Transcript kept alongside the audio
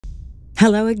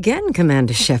Hello again,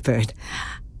 Commander Shepard.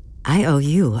 I owe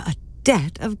you a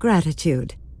debt of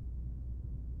gratitude.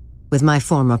 With my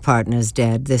former partners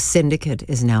dead, this syndicate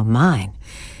is now mine.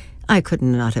 I could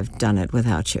not have done it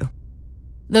without you.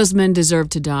 Those men deserve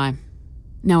to die.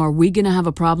 Now, are we gonna have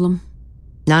a problem?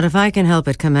 Not if I can help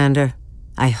it, Commander.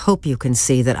 I hope you can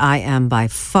see that I am by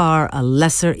far a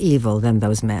lesser evil than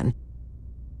those men.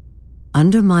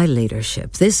 Under my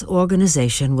leadership, this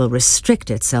organization will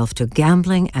restrict itself to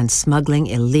gambling and smuggling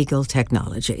illegal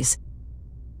technologies.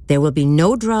 There will be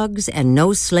no drugs and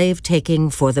no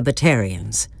slave-taking for the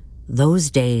Batarians. Those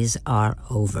days are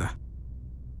over.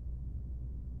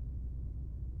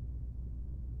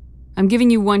 I'm giving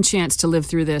you one chance to live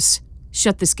through this.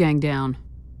 Shut this gang down.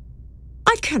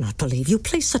 I cannot believe you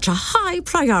place such a high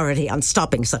priority on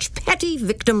stopping such petty,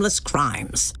 victimless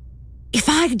crimes. If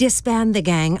I disband the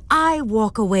gang, I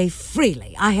walk away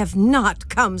freely. I have not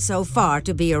come so far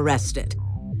to be arrested.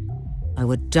 I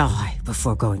would die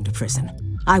before going to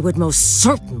prison. I would most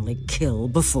certainly kill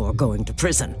before going to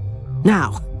prison.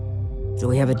 Now, do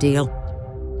we have a deal?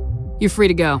 You're free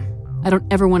to go. I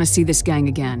don't ever want to see this gang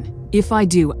again. If I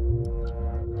do...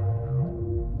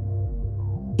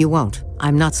 You won't.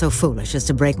 I'm not so foolish as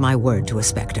to break my word to a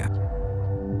Spectre.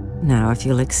 Now, if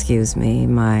you'll excuse me,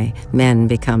 my men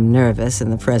become nervous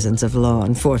in the presence of law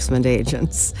enforcement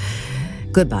agents.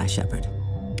 Goodbye, Shepard.